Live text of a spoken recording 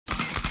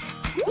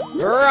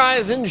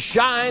Rise and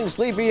shine,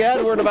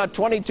 sleepyhead. We're at about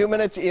 22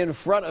 minutes in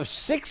front of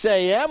 6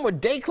 a.m. We're a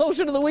day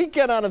closer to the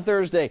weekend on a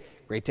Thursday.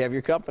 Great to have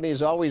your company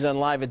as always on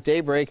Live at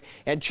Daybreak.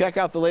 And check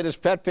out the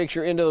latest pet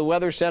picture into the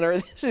Weather Center.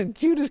 This is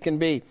cute as can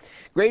be.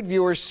 Great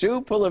viewer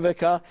Sue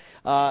Polivica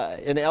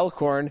in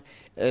Elkhorn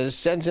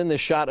sends in the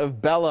shot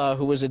of Bella,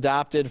 who was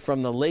adopted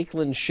from the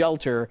Lakeland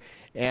shelter.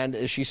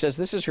 And she says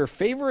this is her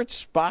favorite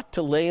spot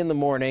to lay in the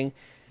morning.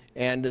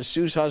 And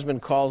Sue's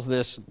husband calls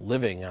this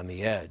living on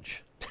the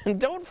edge.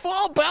 Don't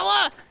fall,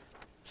 Bella!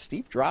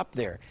 Steep drop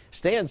there.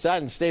 Stay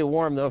inside and stay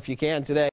warm, though, if you can today.